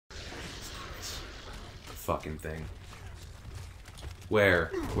fucking thing.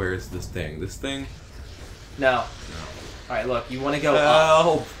 Where? Where is this thing? This thing? No. No. Alright, look, you want to go up.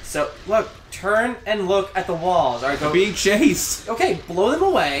 Help! So, look, turn and look at the walls. Alright, go. I'm being chased! Okay, blow them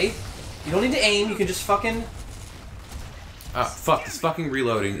away. You don't need to aim, you can just fucking... Fuck, this fucking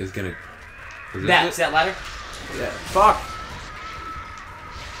reloading is gonna... See that ladder? Yeah. Fuck!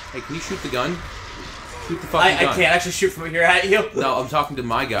 Hey, can you shoot the gun? Shoot the fucking gun. I can't actually shoot from here at you. No, I'm talking to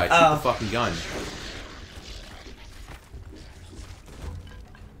my guy. Shoot the fucking gun.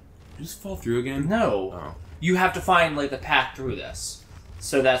 Did you just fall through again? No. Oh. You have to find, like, the path through this.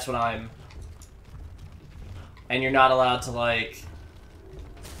 So that's what I'm... And you're not allowed to, like...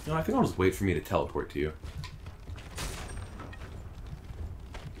 No, I think I'll just wait for me to teleport to you.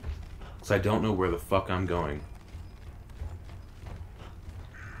 Because I don't know where the fuck I'm going.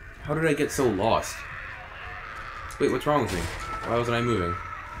 How did I get so lost? Wait, what's wrong with me? Why wasn't I moving?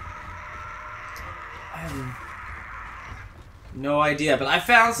 I have no idea, but I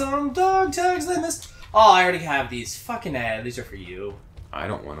found some dog tags I missed. Oh, I already have these. Fucking these are for you. I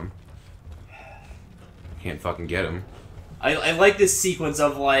don't want them. Can't fucking get them. I like this sequence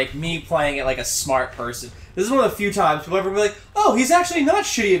of, like, me playing it like a smart person. This is one of the few times people ever be like, oh, he's actually not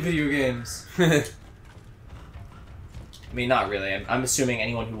shitty at video games. I mean, not really. I'm assuming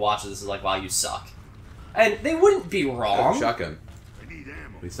anyone who watches this is like, wow, you suck. And they wouldn't be wrong. Oh, shotgun.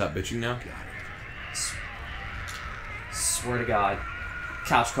 Please stop bitching now. Swear to God.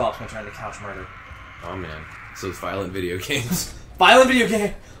 Couch co-op's gonna turn into couch murder. Oh, man. It's those violent video games. Violent video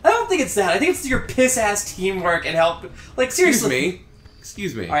game? I don't think it's that. I think it's your piss-ass teamwork and help. Like, seriously.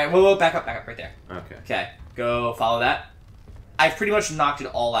 Excuse me. Alright, whoa, back up, right there. Okay. Okay, go follow that. I've pretty much knocked it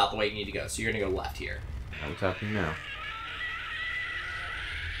all out the way you need to go, so you're gonna go left here. I'm talking now.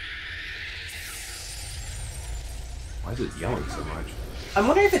 Why is it yelling so much? I'm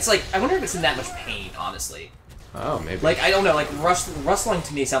wondering if it's like, I wonder if it's in that much pain, honestly. Oh, maybe. Like, I don't know, like, rustling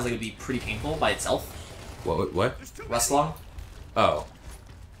to me sounds like it would be pretty painful by itself. What? Rustling? Oh.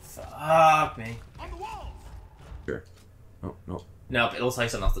 Fuck me. Sure. Oh, no. Nope, it looks like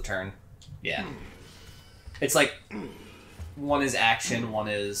something else to turn. Yeah. It's like, one is action, one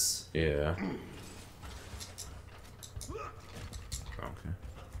is... Yeah. Okay.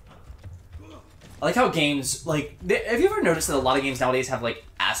 I like how games, like, have you ever noticed that a lot of games nowadays have, like,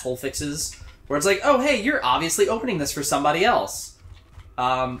 asshole fixes? Where it's like, oh, hey, you're obviously opening this for somebody else.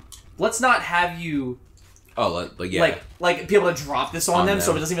 Let's not have you... Oh, like, yeah. Like, be able to drop this on them,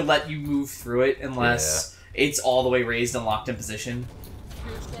 so it doesn't even let you move through it unless it's all the way raised and locked in position.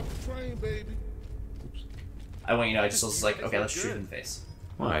 Can't stop the train, baby. I want you to know, I just was like, okay, let's shoot him in the face.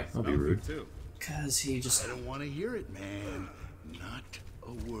 Why? That'll be rude. Because he just... I don't want to hear it, man. Not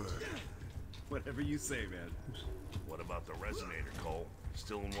a word. Whatever you say, man. What about the resonator, Cole?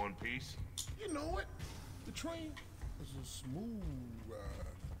 Still in one piece? You know it. The train is a smooth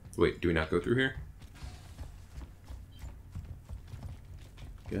ride. Wait, do we not go through here?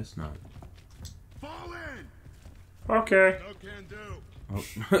 Guess not. Fall in! Okay. No can do. Oh.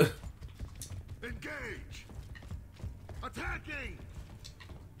 Engage! Attacking!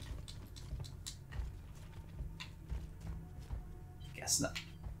 Guess not.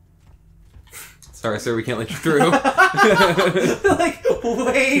 Sorry, sir, we can't let you through. Like,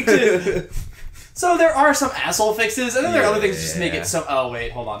 wait. So there are some asshole fixes, and then there are other things that just make it so... Oh,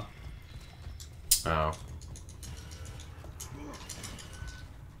 wait, hold on. Oh.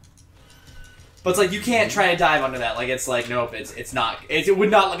 But it's like, you can't try to dive under that. Like, it's like, nope, it's not... It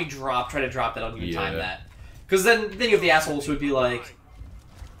would not let me try to drop that on you and time that. Because then you have the assholes who would be like...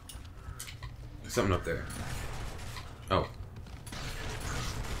 Something up there. Oh.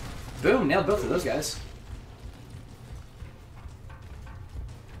 Boom, nailed both of those guys.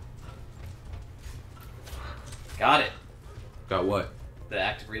 Got it. Got what? The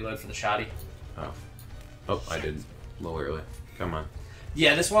active reload for the shoddy. Oh. Oh, I did. A little early. Come on.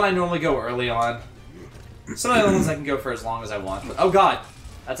 Yeah, this one I normally go early on. Some of the other ones I can go for as long as I want. But, oh god!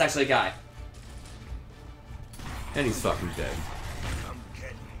 That's actually a guy. And he's fucking dead.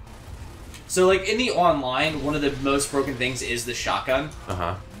 So, like, in the online, one of the most broken things is the shotgun.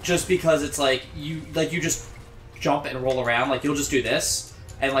 Uh-huh. Just because it's like, you just jump and roll around. Like, you'll just do this,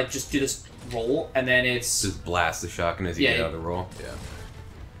 and, like, just do this roll, and then it's... Just blast the shotgun as you get out of the roll. Yeah.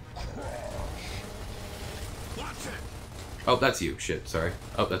 Oh, that's you. Shit, sorry.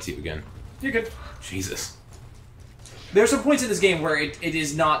 Oh, that's you again. You're good. Jesus. There's some points in this game where it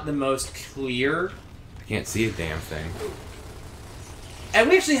is not the most clear. I can't see a damn thing. And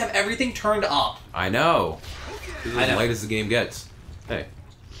we actually have everything turned up. I know. This is I know. as light as the game gets. Hey.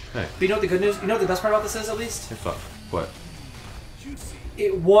 Hey. But you know what the good news? You know what the best part about this is, at least? Hey, fuck. What?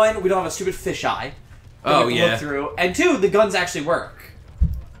 One, we don't have a stupid fisheye. Oh, like, yeah. look through. And 2, the guns actually work.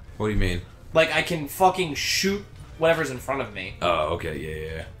 What do you mean? Like, I can fucking shoot whatever's in front of me. Oh, okay,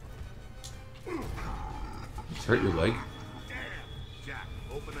 yeah. Just hurt your leg? Damn! Jack,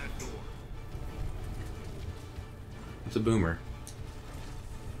 open that door. It's a boomer.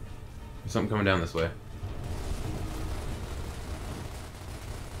 There's something coming down this way.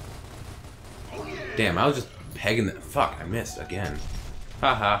 Damn, I was just pegging the... Fuck, I missed again.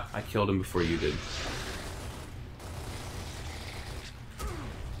 Haha, I killed him before you did.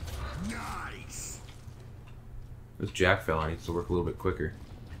 Nice! This Jack fella needs to work a little bit quicker.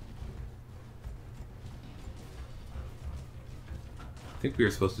 I think we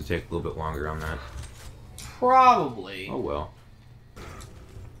were supposed to take a little bit longer on that. Probably. Oh well.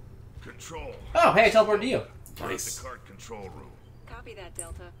 Control. Oh, hey, I teleported to you. Nice. The cart control room. Copy that,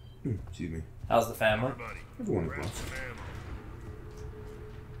 Delta. Excuse me. How's the family? Everybody, Everyone grab well. some ammo.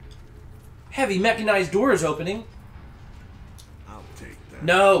 Heavy mechanized doors opening. I'll take that.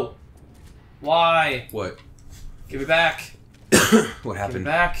 No. Why? What? Give it back. What Give it happened?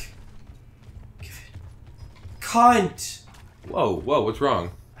 back. Give it. Cunt. Whoa, what's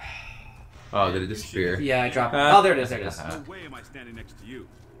wrong? Oh, did it disappear? Yeah, I dropped it. Oh, there it is. There it is. No way am I standing next to you.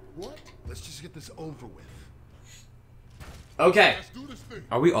 What? Let's just get this over with. Okay. Let's do this thing.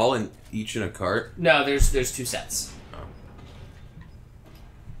 Are we all each in a cart? No, there's 2 sets. Oh.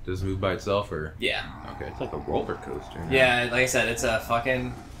 Does it move by itself or? Yeah. Okay, it's like a roller coaster. Yeah, like I said, it's a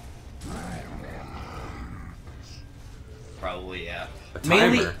fucking... Probably, yeah. A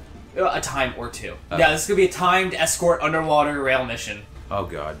timer? A time or 2. Yeah, this is going to be a timed escort underwater rail mission. Oh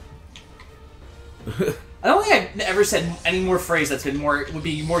god. I don't think I've ever said any more phrase that's been would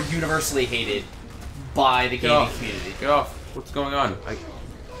be more universally hated by the gaming community. Get off! What's going on?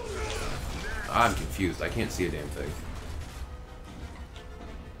 I'm confused. I can't see a damn thing.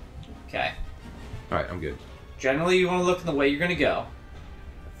 Okay. Alright, I'm good. Generally, you want to look in the way you're going to go.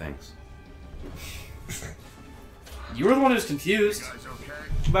 Thanks. You were the one who was confused. Guys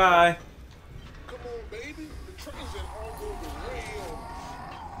okay? Bye! Come on, baby. The train's in all over the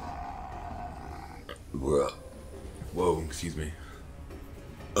rails. Whoa, excuse me.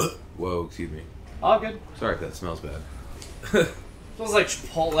 Whoa, excuse me. All good. Sorry if that smells bad. Smells like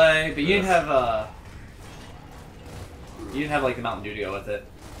Chipotle, but you didn't have you didn't have like the Mountain Dew to go with it.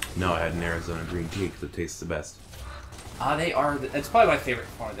 No, I had an Arizona green tea because it tastes the best. They are. It's probably my favorite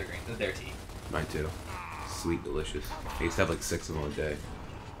form of their tea. Mine too. Sweet, delicious. I used to have like 6 of them a day.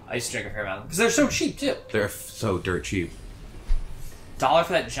 I used to drink a fair amount because they're so cheap too. They're so dirt cheap. $1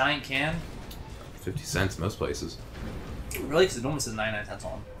 for that giant can. 50 cents most places. Really? Because it normally says 99 cents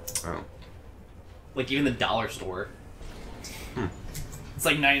on. Oh. Like even the dollar store. It's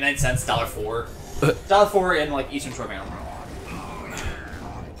like 99 cents, $1.04. $1.04 in like Eastern Shore, Maryland.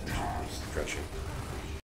 Stretching.